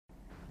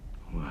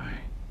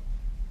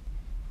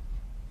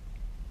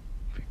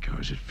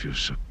because it feels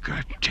so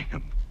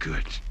goddamn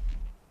good.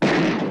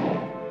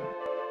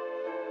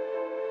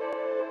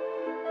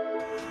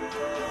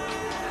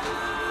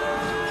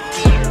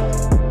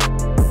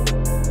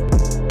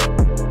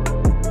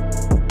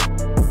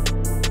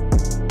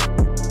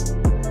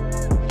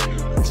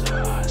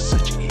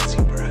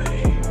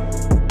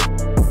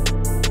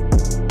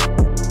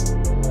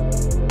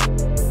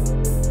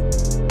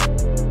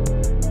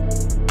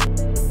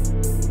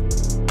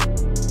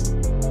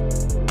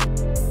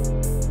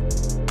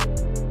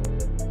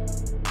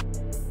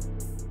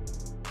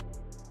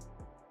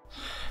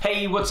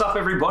 Hey, what's up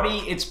everybody?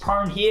 It's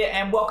Prone here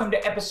and welcome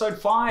to episode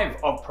 5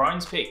 of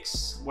Prone's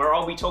Picks, where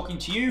I'll be talking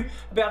to you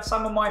about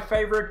some of my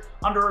favorite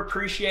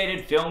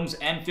underappreciated films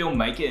and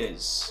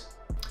filmmakers.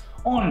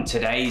 On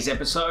today's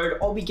episode,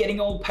 I'll be getting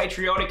all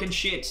patriotic and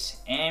shit,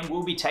 and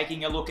we'll be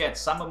taking a look at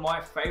some of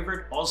my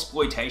favorite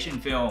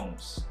Ozploitation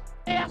films.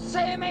 Do you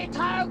see me,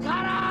 toe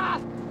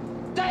cutter?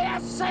 Do you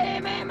see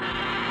me,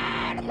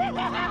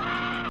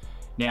 man?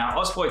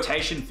 Now,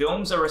 Ozploitation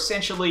films are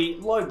essentially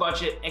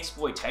low-budget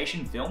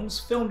exploitation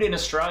films filmed in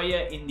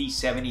Australia in the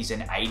 70s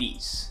and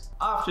 80s.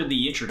 After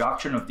the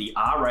introduction of the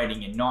R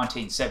rating in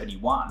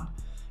 1971,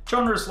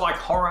 genres like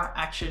horror,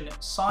 action,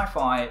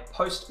 sci-fi,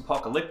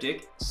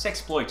 post-apocalyptic,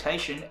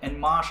 sexploitation, and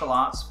martial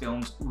arts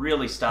films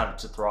really started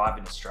to thrive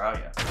in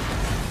Australia.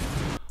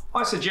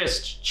 I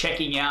suggest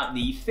checking out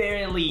the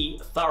fairly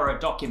thorough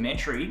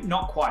documentary,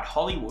 Not Quite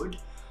Hollywood,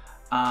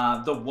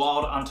 The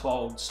Wild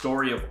Untold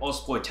Story of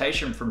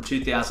Ozploitation from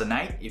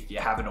 2008, if you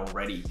haven't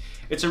already.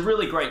 It's a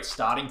really great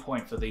starting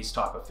point for these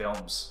type of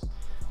films.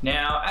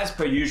 Now, as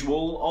per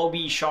usual, I'll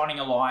be shining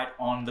a light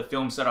on the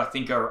films that I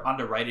think are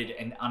underrated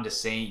and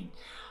underseen.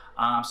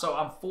 So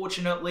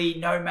unfortunately,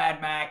 no Mad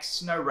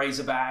Max, no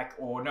Razorback,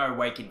 or no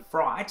Wake in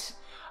Fright.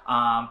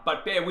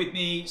 But bear with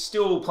me,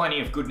 still plenty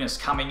of goodness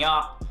coming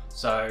up.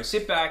 So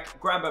sit back,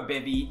 grab a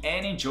bevy,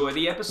 and enjoy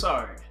the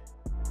episode.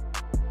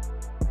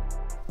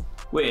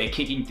 We're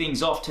kicking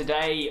things off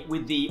today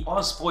with the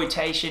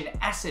Ozploitation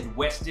acid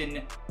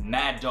western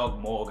Mad Dog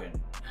Morgan.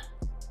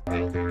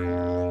 In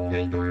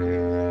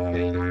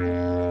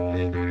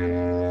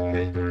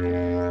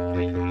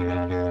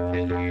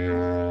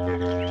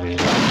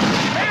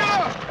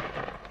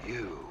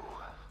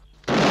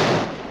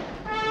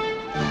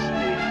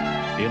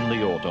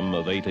the autumn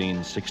of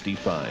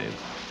 1865,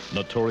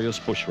 notorious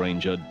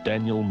bushranger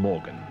Daniel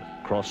Morgan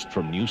crossed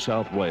from New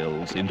South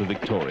Wales into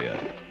Victoria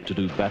to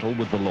do battle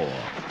with the law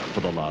for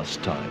the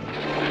last time.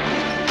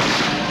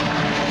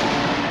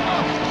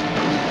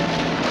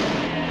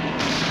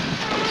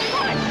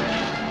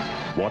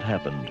 What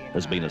happened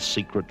has been a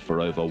secret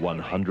for over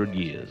 100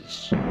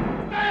 years.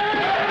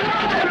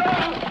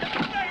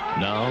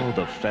 Now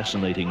the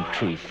fascinating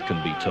truth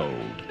can be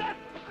told.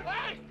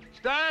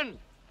 Stand,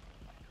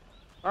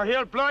 or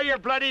he'll blow your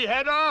bloody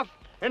head off,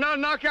 and I'll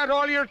knock out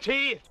all your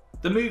teeth.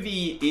 The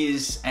movie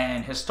is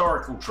an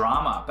historical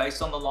drama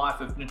based on the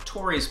life of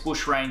notorious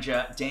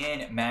bushranger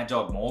Dan Mad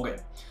Dog Morgan.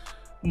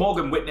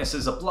 Morgan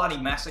witnesses a bloody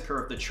massacre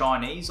of the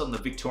Chinese on the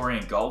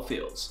Victorian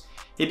goldfields.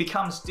 He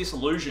becomes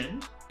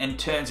disillusioned and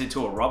turns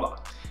into a robber.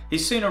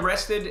 He's soon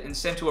arrested and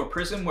sent to a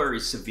prison where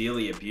he's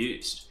severely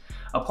abused.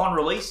 Upon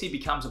release, he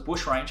becomes a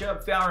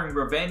bushranger, vowing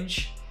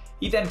revenge.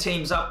 He then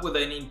teams up with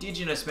an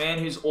Indigenous man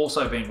who's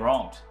also been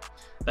wronged.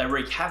 They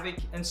wreak havoc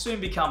and soon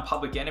become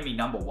public enemy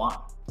number 1.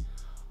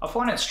 I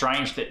find it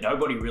strange that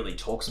nobody really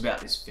talks about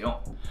this film,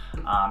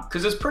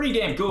 because it's pretty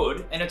damn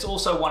good, and it's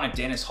also one of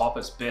Dennis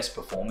Hopper's best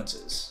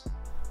performances.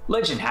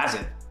 Legend has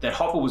it that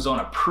Hopper was on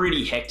a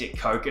pretty hectic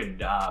coke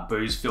and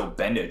booze-filled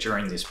bender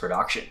during this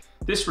production.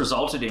 This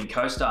resulted in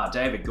co-star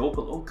David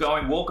Gulpilil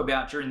going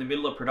walkabout during the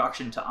middle of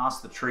production to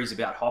ask the trees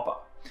about Hopper.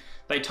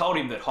 They told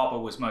him that Hopper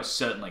was most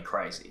certainly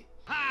crazy.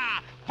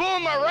 Ha!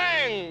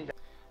 Boomerang!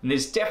 And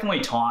there's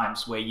definitely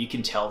times where you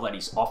can tell that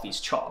he's off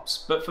his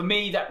chops, but for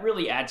me that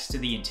really adds to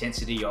the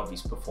intensity of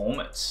his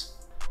performance.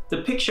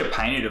 The picture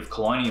painted of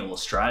colonial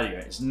Australia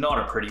is not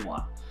a pretty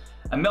one.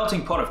 A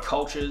melting pot of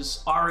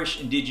cultures,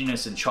 Irish,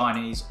 Indigenous and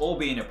Chinese, all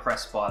being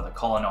oppressed by the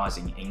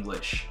colonising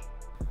English.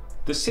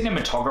 The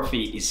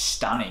cinematography is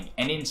stunning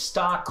and in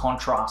stark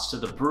contrast to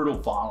the brutal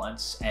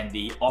violence and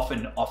the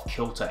often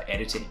off-kilter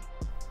editing.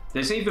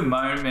 There's even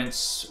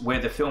moments where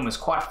the film is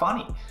quite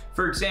funny.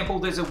 For example,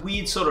 there's a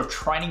weird sort of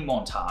training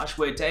montage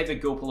where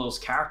David Gulpilil's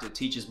character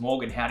teaches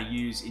Morgan how to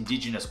use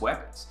Indigenous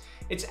weapons.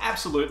 It's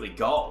absolutely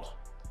gold.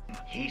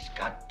 He's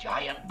got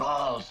giant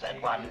balls,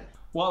 that one.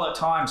 While at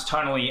times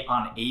tonally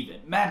uneven,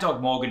 Mad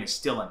Dog Morgan is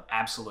still an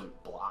absolute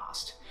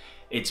blast.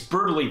 It's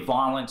brutally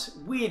violent,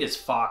 weird as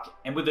fuck,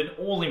 and with an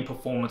all-in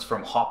performance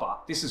from Hopper,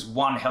 this is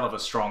one hell of a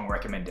strong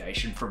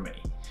recommendation from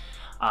me.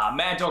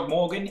 Mad Dog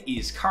Morgan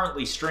is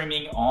currently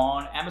streaming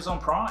on Amazon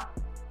Prime.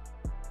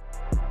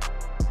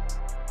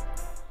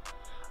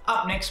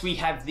 Up next we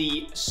have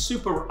the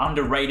super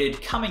underrated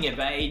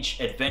coming-of-age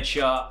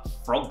adventure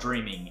Frog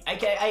Dreaming,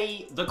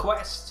 aka The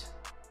Quest.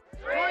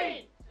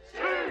 3,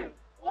 2,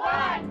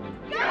 1,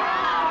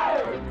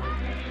 go!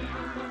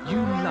 You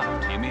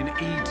loved him in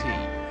E.T.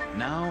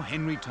 Now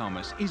Henry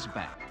Thomas is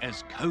back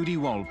as Cody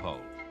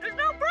Walpole. There's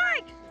no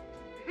brakes!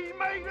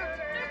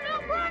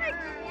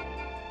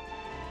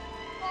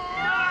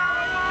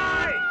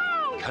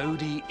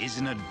 Cody is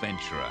an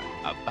adventurer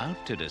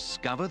about to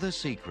discover the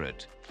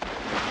secret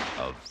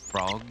of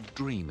frog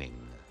dreaming.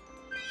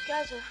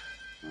 Guys,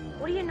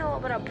 what do you know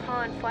about a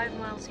pond 5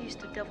 miles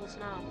east of Devil's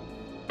Knob?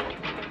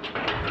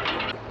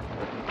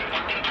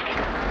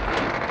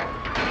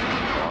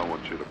 I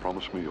want you to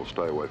promise me you'll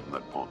stay away from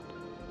that pond.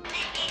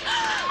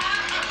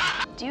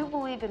 Do you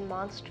believe in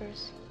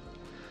monsters?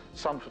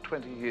 Son, for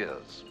 20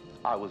 years,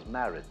 I was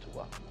married to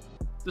one.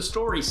 The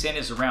story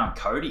centers around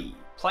Cody,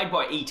 played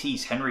by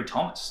E.T.'s Henry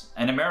Thomas,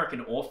 an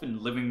American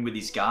orphan living with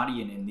his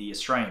guardian in the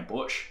Australian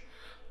bush.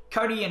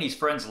 Cody and his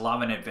friends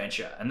love an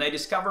adventure, and they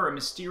discover a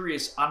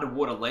mysterious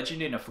underwater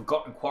legend in a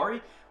forgotten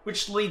quarry,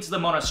 which leads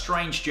them on a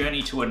strange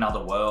journey to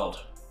another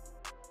world.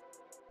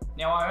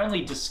 Now, I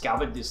only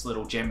discovered this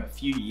little gem a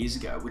few years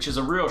ago, which is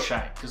a real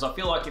shame, because I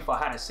feel like if I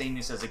had seen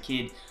this as a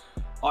kid,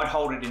 I'd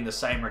hold it in the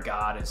same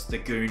regard as The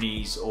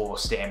Goonies or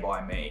Stand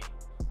By Me.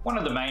 One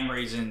of the main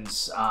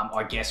reasons,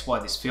 I guess, why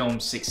this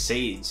film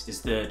succeeds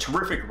is the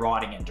terrific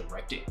writing and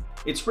directing.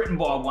 It's written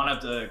by one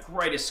of the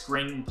greatest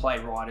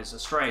screenplay writers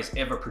Australia's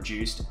ever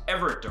produced,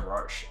 Everett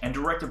DeRoche, and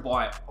directed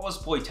by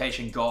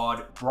Ozploitation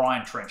god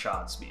Brian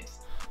Trenchard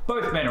Smith.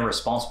 Both men are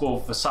responsible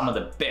for some of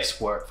the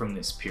best work from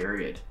this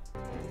period.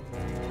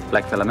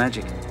 Blackfella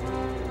magic.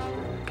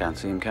 Can't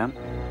see him come,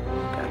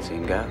 can't see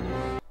him go.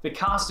 The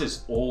cast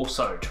is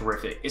also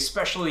terrific,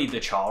 especially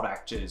the child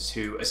actors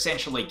who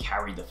essentially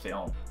carry the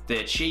film.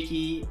 They're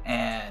cheeky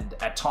and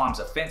at times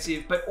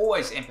offensive, but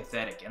always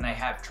empathetic, and they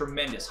have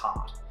tremendous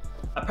heart.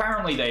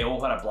 Apparently they all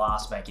had a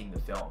blast making the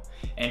film,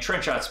 and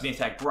Trenchard Smith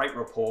had great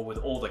rapport with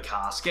all the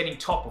cast, getting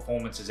top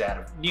performances out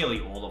of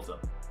nearly all of them.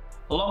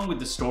 Along with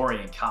the story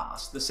and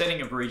cast, the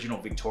setting of regional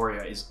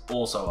Victoria is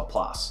also a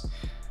plus.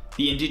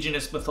 The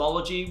indigenous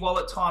mythology, while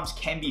at times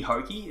can be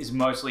hokey, is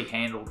mostly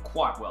handled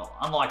quite well,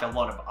 unlike a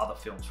lot of other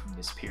films from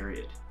this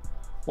period.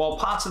 While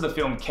parts of the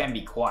film can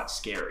be quite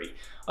scary,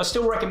 I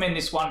still recommend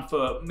this one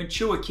for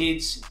mature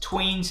kids,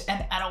 tweens,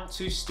 and adults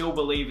who still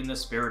believe in the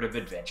spirit of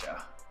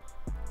adventure.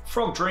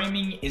 Frog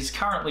Dreaming is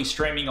currently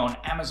streaming on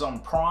Amazon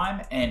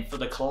Prime, and for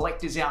the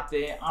collectors out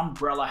there,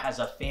 Umbrella has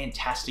a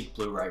fantastic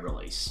Blu-ray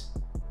release.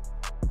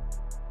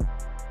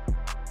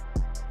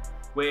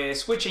 We're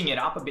switching it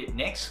up a bit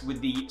next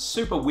with the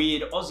super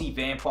weird Aussie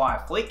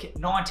vampire flick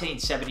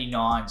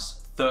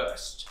 1979's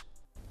Thirst.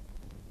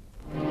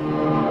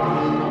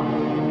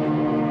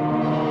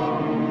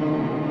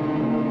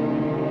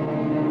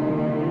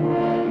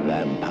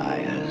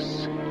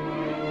 Vampires,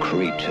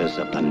 creatures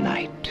of the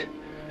night,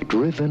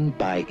 driven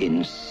by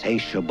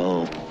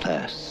insatiable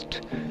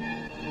thirst.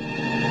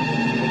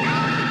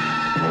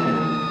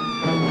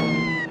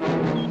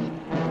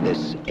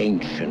 This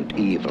ancient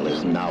evil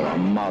is now a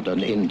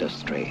modern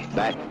industry,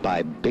 backed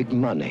by big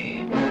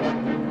money.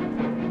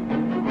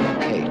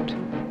 Kate,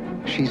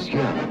 she's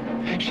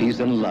young, she's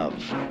in love,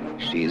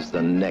 she's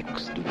the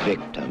next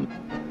victim.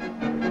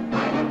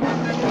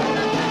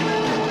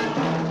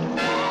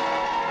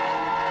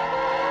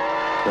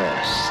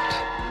 Thirst.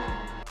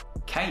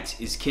 Kate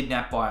is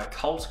kidnapped by a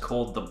cult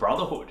called the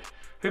Brotherhood,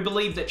 who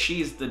believe that she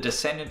is the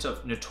descendant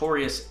of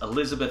notorious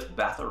Elizabeth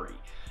Bathory,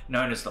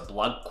 known as the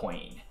Blood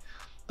Queen.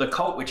 The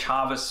cult, which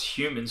harvests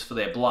humans for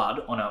their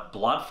blood on a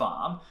blood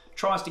farm,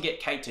 tries to get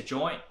Kate to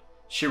join.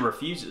 She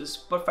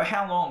refuses, but for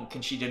how long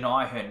can she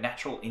deny her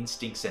natural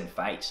instincts and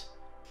fate?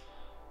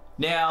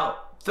 Now,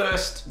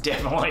 Thirst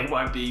definitely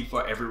won't be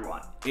for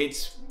everyone.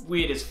 It's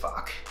weird as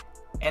fuck.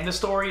 And the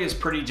story is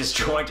pretty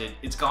disjointed,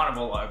 it's kind of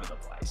all over the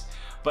place,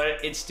 but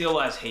it still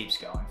has heaps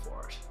going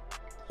for it.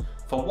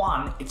 For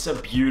one, it's a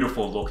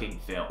beautiful looking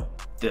film.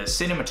 The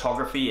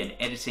cinematography and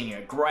editing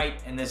are great,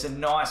 and there's a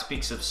nice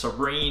mix of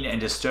serene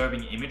and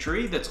disturbing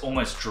imagery that's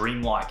almost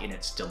dreamlike in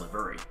its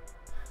delivery.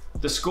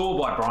 The score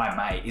by Brian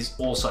May is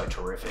also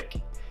terrific.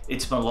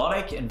 It's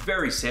melodic and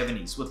very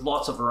 70s with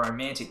lots of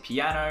romantic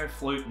piano,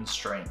 flute and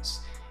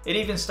strings. It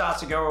even starts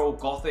to go all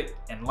gothic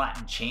and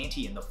Latin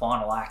chanty in the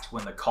final act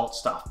when the cult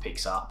stuff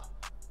picks up.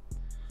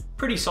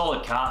 Pretty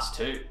solid cast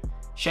too.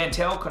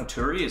 Chantal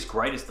Conturi is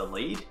great as the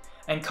lead,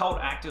 and cult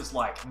actors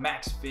like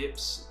Max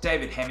Phipps,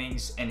 David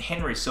Hemmings and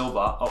Henry Silva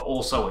are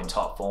also in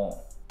top form.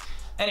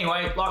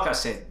 Anyway, like I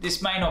said,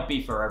 this may not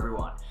be for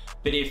everyone,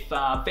 but if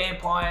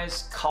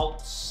vampires,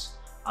 cults,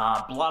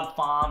 blood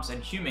farms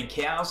and human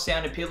cows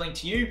sound appealing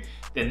to you,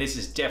 then this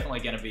is definitely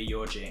going to be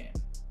your jam.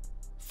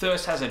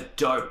 Thirst has a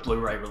dope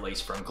Blu-ray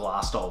release from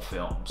Glassdoll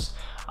Films.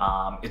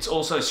 It's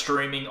also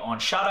streaming on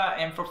Shudder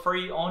and for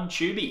free on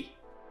Tubi.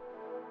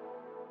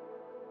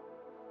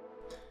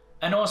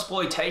 An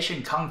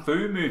Ozploitation kung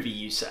fu movie,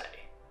 you say?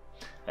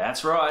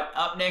 That's right,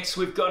 up next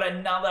we've got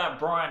another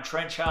Brian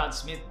Trenchard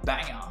Smith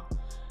banger.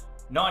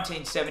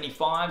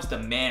 1975's The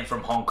Man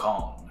from Hong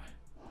Kong.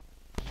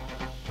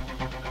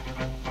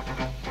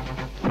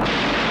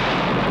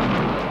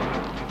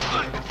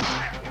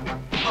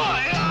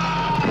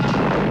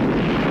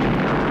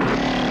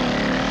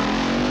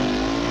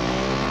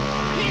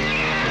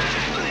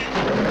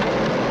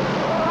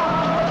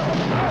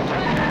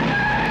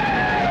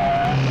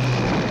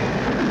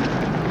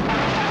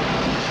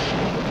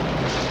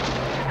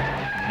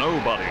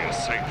 Nobody is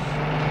safe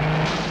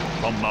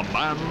from from the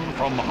man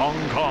from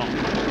Hong Kong.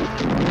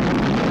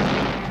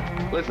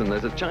 Listen,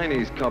 there's a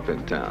Chinese cop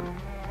in town.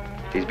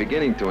 He's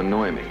beginning to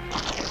annoy me.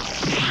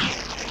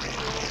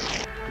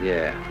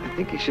 Yeah, I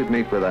think he should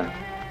meet with a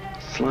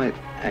slight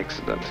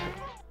accident.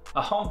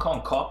 A Hong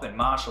Kong cop and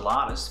martial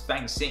artist,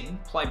 Fang Sing,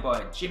 played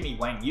by Jimmy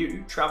Wang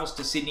Yu, travels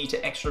to Sydney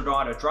to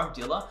extradite a drug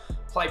dealer,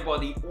 played by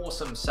the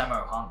awesome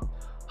Sammo Hung.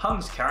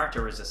 Hung's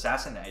character is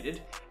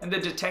assassinated, and the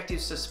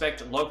detectives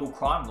suspect local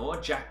crime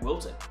lord Jack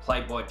Wilton,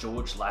 played by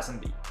George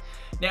Lazenby.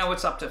 Now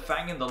it's up to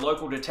Fang and the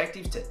local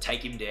detectives to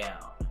take him down.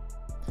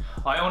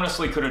 I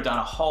honestly could have done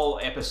a whole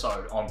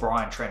episode on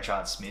Brian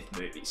Trenchard Smith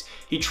movies.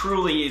 He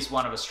truly is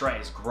one of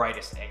Australia's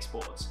greatest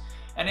exports.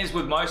 And as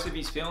with most of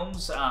his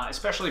films,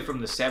 especially from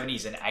the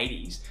 70s and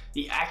 80s,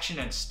 the action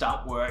and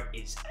stunt work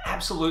is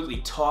absolutely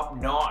top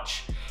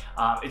notch.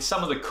 It's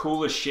some of the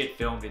coolest shit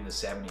filmed in the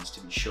 70s,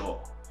 to be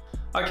sure.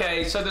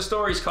 Okay, so the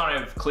story's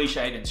kind of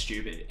cliched and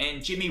stupid,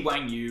 and Jimmy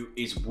Wang Yu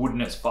is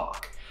wooden as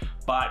fuck.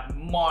 But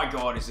my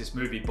god, is this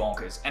movie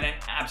bonkers and an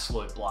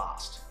absolute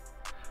blast.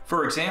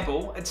 For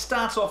example, it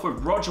starts off with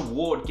Roger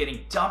Ward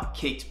getting dump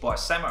kicked by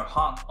Sammo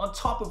Hung on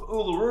top of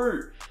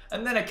Uluru,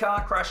 and then a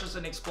car crashes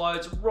and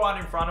explodes right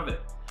in front of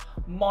it.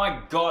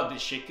 My god,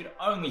 this shit could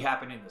only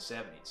happen in the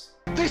 70s.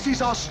 This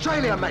is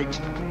Australia,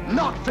 mate,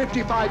 not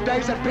 55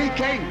 days at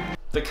Peking.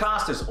 The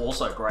cast is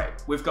also great.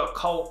 We've got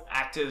cult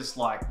actors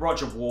like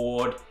Roger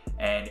Ward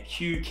and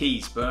Hugh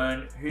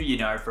Keys-Byrne, who you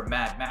know from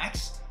Mad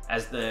Max,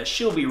 as the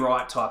she'll be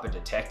right type of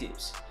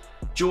detectives.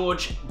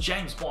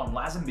 James Bond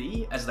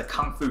Lazenby as the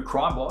Kung Fu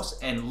crime boss,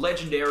 and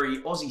legendary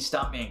Aussie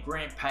stuntman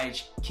Grant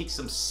Page kicks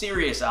some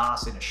serious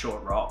ass in a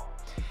short role.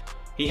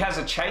 He has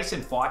a chase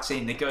and fight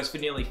scene that goes for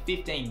nearly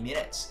 15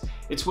 minutes.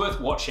 It's worth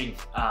watching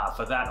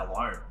for that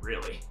alone,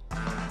 really.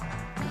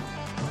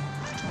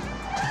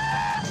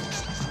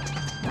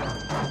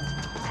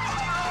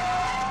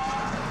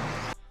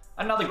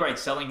 Another great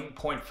selling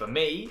point for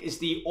me is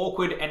the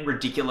awkward and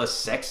ridiculous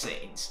sex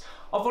scenes.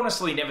 I've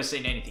honestly never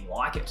seen anything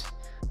like it.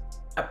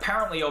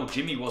 Apparently old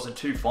Jimmy wasn't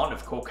too fond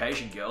of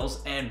Caucasian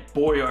girls, and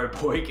boy oh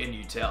boy can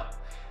you tell.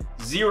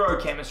 Zero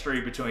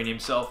chemistry between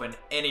himself and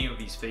any of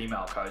his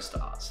female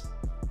co-stars.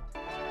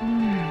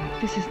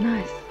 This is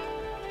nice.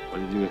 What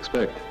did you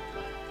expect?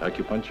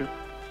 Acupuncture?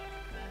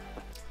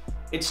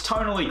 It's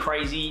tonally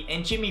crazy,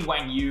 and Jimmy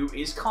Wang Yu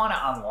is kinda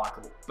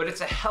unlikable, but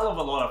it's a hell of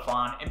a lot of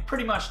fun and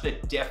pretty much the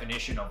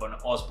definition of an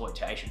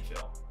Ozploitation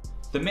film.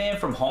 The Man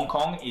from Hong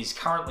Kong is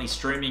currently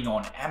streaming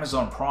on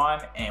Amazon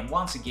Prime, and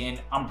once again,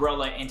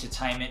 Umbrella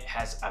Entertainment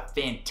has a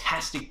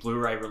fantastic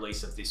Blu-ray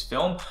release of this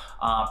film,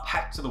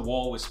 packed to the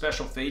wall with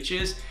special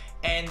features,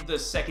 and the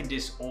second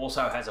disc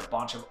also has a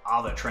bunch of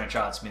other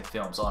Trenchard Smith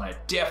films on it.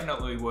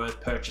 Definitely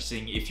worth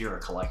purchasing if you're a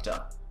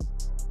collector.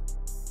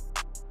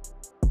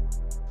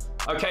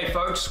 Okay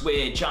folks,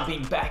 we're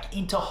jumping back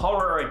into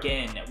horror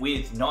again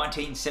with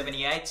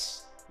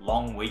 1978's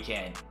Long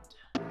Weekend.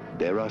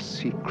 There are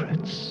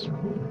secrets.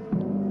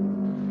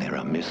 There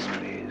are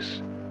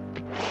mysteries.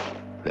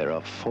 There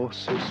are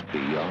forces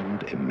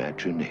beyond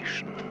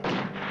imagination.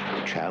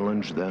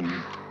 Challenge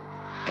them,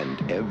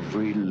 and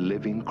every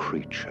living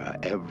creature,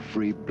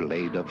 every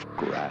blade of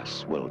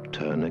grass will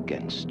turn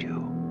against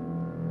you.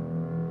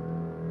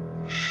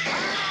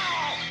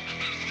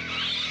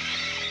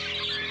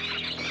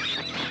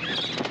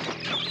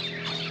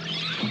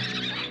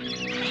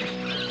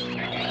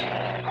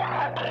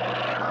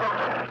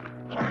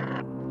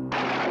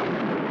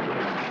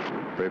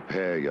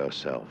 Prepare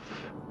yourself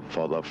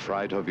for the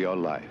fright of your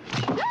life.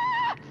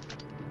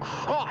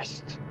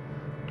 Christ!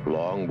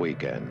 Long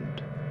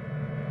Weekend.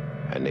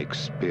 An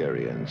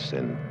experience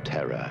in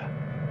terror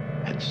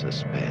and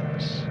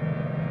suspense.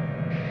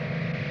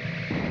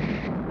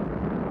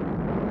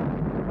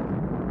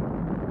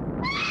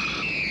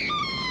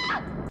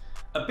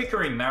 A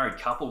bickering married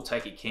couple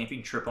take a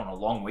camping trip on a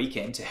long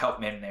weekend to help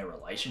mend their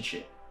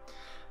relationship.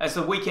 As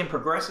the weekend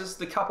progresses,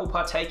 the couple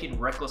partake in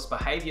reckless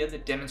behaviour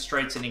that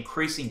demonstrates an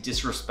increasing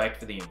disrespect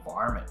for the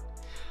environment.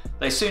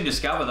 They soon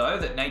discover, though,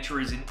 that nature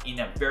is in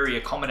a very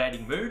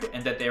accommodating mood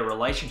and that their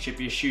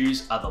relationship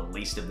issues are the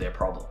least of their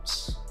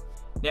problems.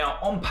 Now,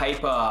 on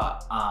paper,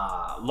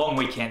 Long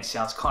Weekend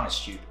sounds kind of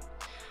stupid.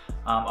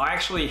 I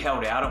actually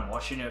held out on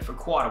watching it for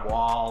quite a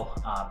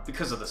while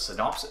because of the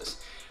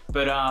synopsis.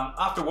 But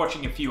after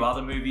watching a few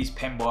other movies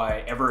penned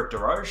by Everett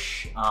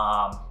DeRoche,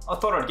 I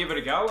thought I'd give it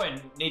a go,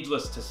 and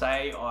needless to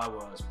say, I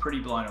was pretty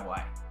blown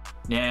away.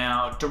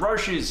 Now,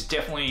 DeRoche is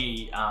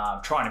definitely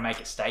trying to make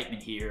a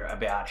statement here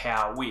about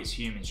how we as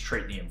humans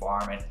treat the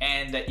environment,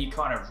 and that you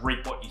kind of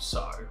reap what you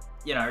sow.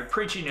 You know,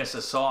 preachiness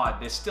aside,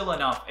 there's still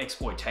enough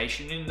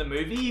exploitation in the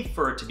movie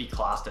for it to be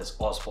classed as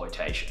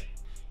Ozploitation.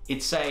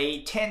 It's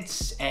a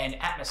tense and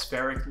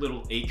atmospheric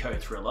little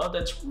eco-thriller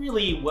that's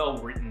really well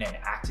written and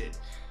acted.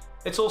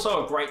 It's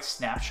also a great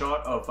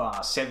snapshot of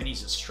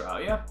 70s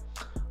Australia.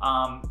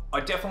 I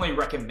definitely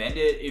recommend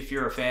it if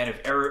you're a fan of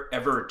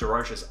Everett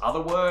DeRoche's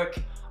other work,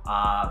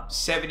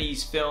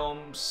 70s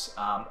films,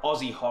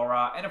 Aussie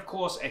horror, and of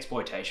course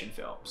exploitation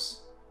films.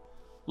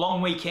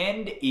 Long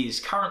Weekend is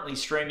currently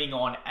streaming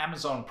on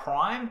Amazon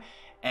Prime,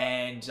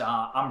 and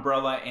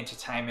Umbrella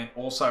Entertainment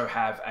also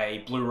have a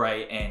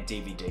Blu-ray and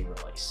DVD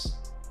release.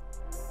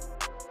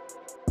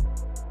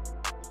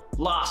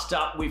 Last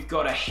up, we've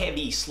got a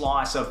heavy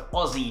slice of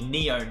Aussie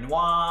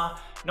neo-noir,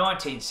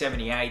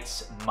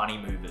 1978's Money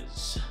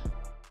Movers.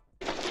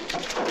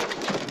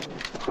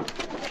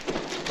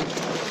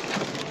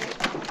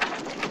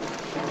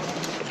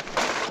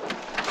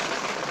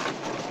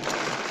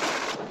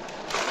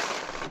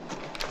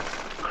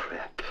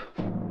 Crap.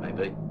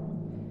 Maybe.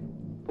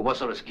 But what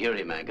sort of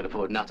security man can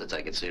afford not to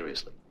take it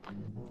seriously?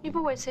 You've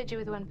always said you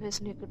were the one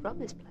person who could rob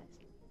this place.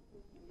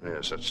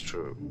 Yes, that's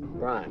true.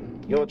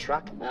 Brian, your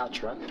truck, our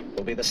truck,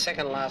 will be the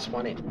second last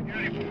one in.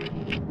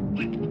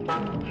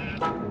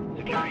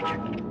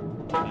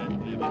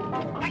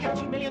 I got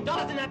 $2 million in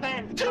that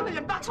van. $2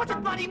 million bucks? What's the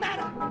bloody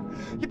matter?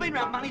 You've been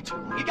around money too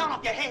long. You're going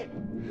off your head.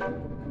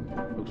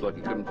 Looks like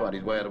he couldn't find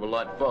his way out of a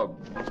light fog.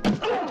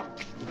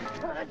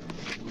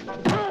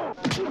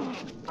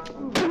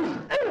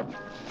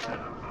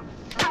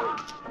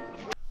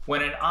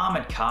 When an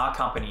armoured car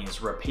company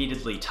is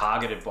repeatedly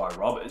targeted by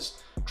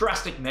robbers,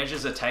 drastic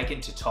measures are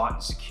taken to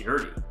tighten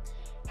security.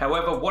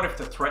 However, what if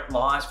the threat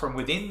lies from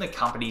within the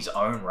company's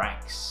own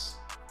ranks?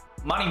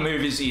 Money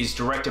Movers is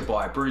directed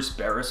by Bruce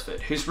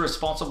Beresford, who's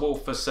responsible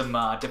for some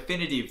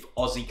definitive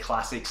Aussie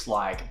classics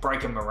like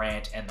Breaker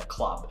Morant and The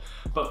Club.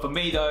 But for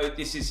me though,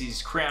 this is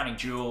his crowning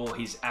jewel,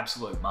 his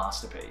absolute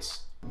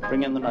masterpiece.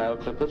 Bring in the nail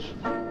clippers.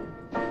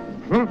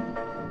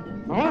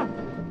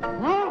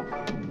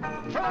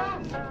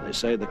 They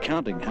say the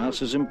counting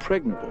house is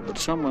impregnable, but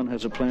someone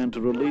has a plan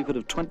to relieve it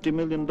of $20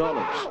 million.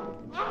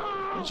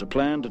 There's a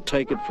plan to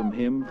take it from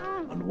him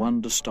and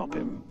one to stop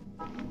him.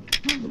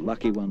 The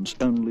lucky ones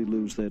only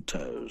lose their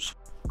toes.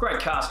 Great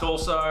cast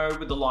also,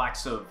 with the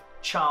likes of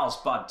Charles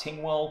Bud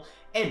Tingwell,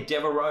 Ed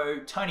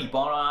Devereaux, Tony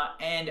Bonner,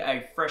 and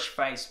a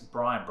fresh-faced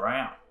Brian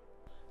Brown.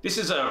 This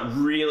is a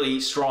really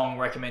strong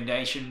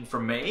recommendation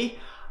from me,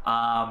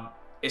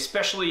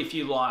 especially if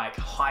you like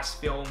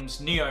heist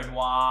films,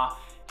 neo-noir,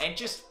 and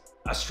just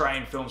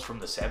Australian films from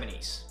the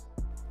 70s.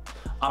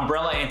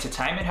 Umbrella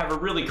Entertainment have a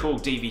really cool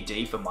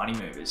DVD for Money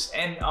Movers,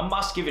 and I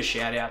must give a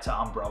shout out to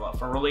Umbrella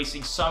for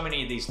releasing so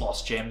many of these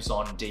lost gems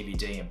on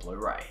DVD and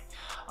Blu-ray.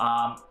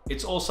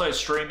 It's also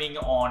streaming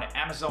on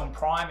Amazon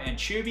Prime and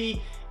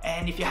Tubi,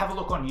 and if you have a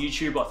look on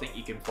YouTube, I think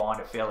you can find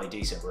a fairly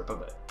decent rip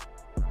of it.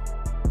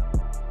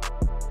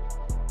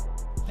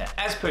 Now,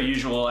 as per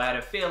usual, I had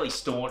a fairly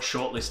staunch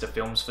short list of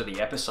films for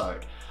the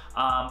episode.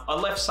 I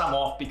left some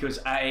off because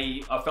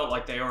A, I felt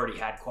like they already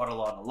had quite a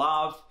lot of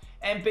love,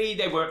 and B,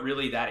 they weren't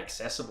really that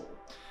accessible.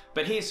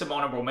 But here's some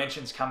honourable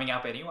mentions coming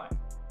up anyway.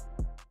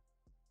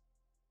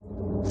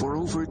 For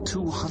over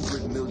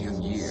 200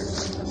 million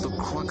years, the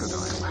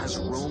crocodile has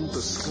roamed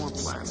the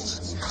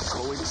swamplands,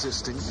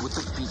 coexisting with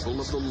the people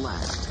of the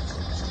land.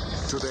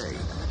 Today,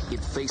 it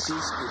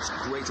faces its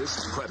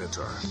greatest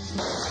predator.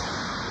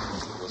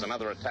 There was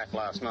another attack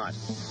last night.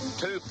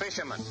 2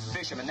 fishermen.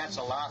 Fishermen, that's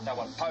a laugh. They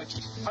were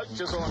poachers.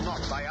 Poachers or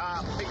not, they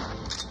are big.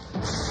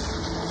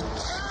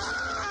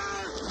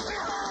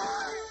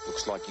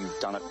 Looks like you've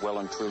done it well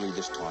and truly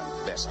this time,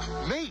 Besser.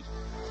 Me?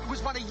 It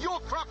was one of your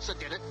crocs that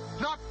did it,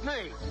 not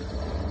me.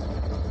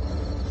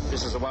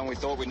 This is the one we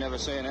thought we'd never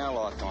see in our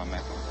lifetime,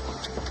 man.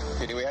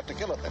 Pity we have to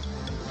kill it then.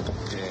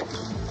 Yeah.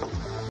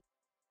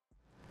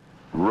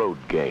 Road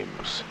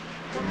games.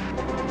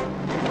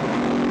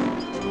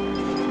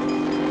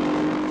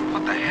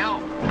 What the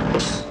hell?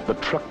 The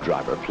truck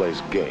driver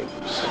plays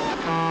games.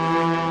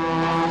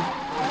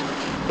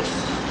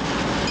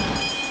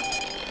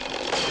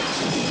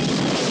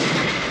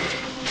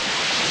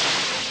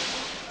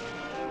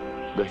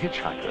 The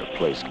hitchhiker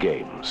plays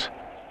games.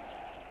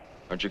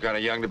 Aren't you kind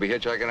of young to be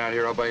hitchhiking out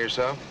here all by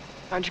yourself?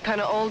 Aren't you kind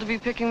of old to be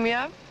picking me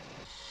up?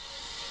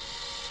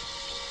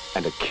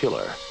 And a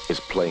killer is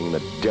playing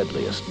the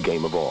deadliest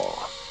game of all.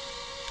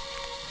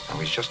 Oh,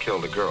 he's just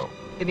killed a girl.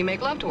 Did he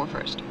make love to her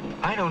first?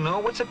 I don't know.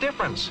 What's the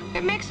difference?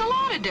 It makes a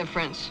lot of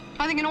difference.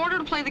 I think in order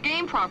to play the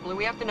game properly,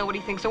 we have to know what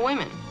he thinks of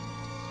women.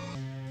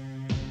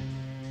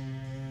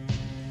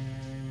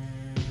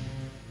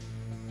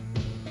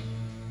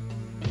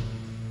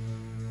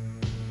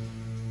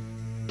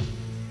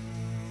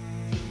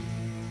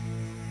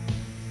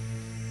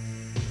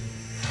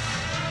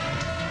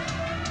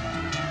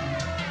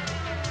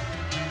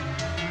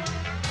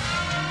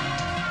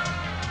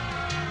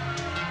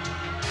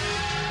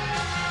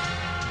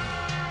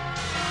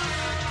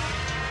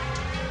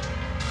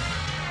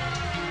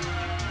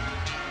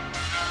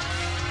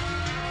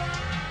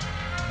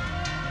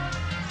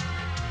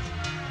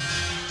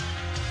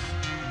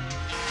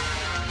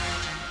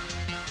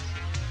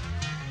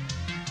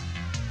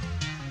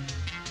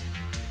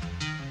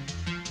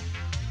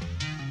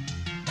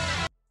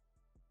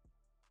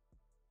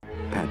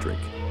 Patrick.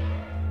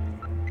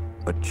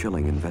 A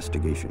chilling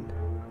investigation.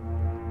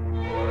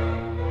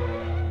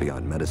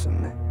 Beyond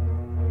medicine.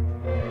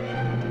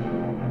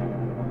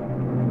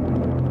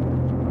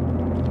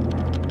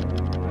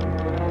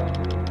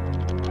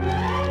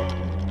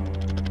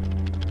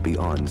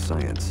 Beyond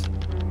science.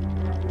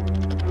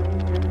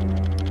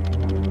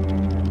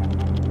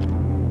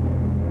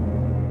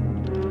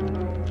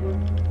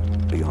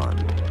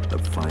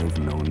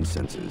 keen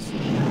senses.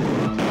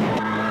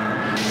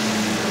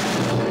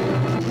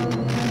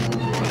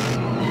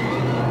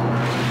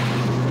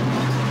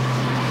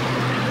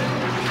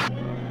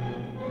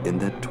 In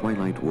that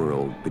twilight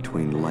world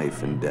between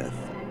life and death,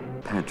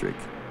 Patrick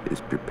is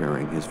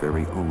preparing his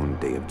very own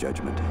day of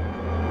judgment.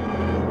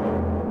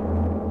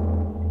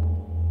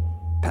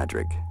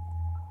 Patrick.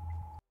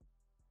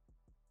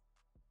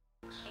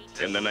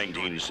 In the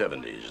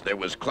 1970s, there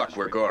was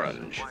Clockwork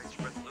Orange.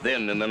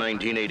 Then in the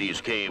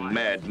 1980s came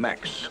Mad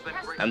Max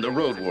and The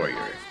Road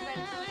Warrior.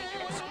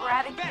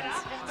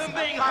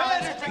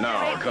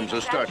 Now comes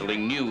a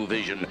startling new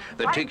vision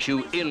that takes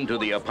you into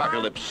the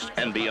apocalypse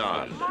and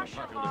beyond.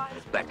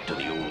 Back to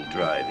the old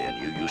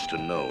drive-in you used to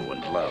know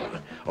and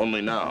love.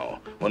 Only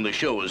now, when the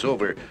show is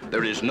over,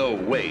 there is no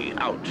way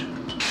out.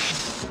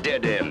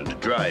 Dead-end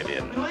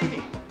drive-in.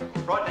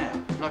 Right now.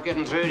 Not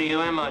getting through to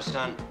you, am I,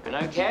 son?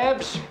 No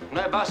cabs,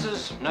 no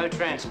buses, no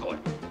transport.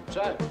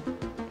 So,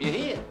 you're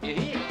here, you're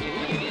here, you're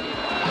here, you're here.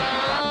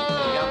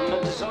 The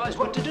government decides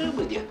what to do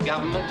with you.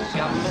 Government. This is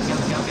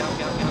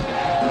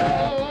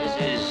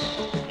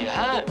your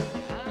home.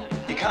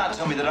 You can't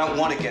tell me they don't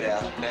want to get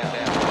out. Yeah,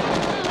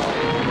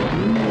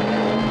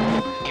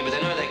 but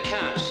they know they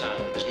can't, son.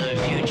 There's no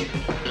future.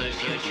 No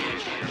future.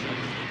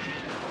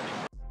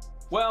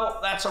 Well,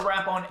 that's a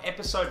wrap on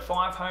episode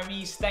 5,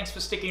 homies. Thanks for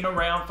sticking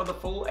around for the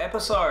full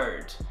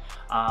episode.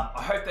 I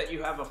hope that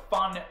you have a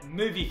fun,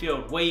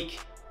 movie-filled week.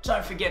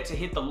 Don't forget to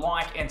hit the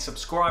like and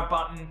subscribe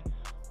button.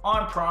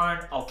 I'm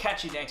Prone. I'll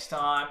catch you next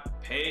time.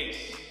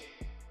 Peace.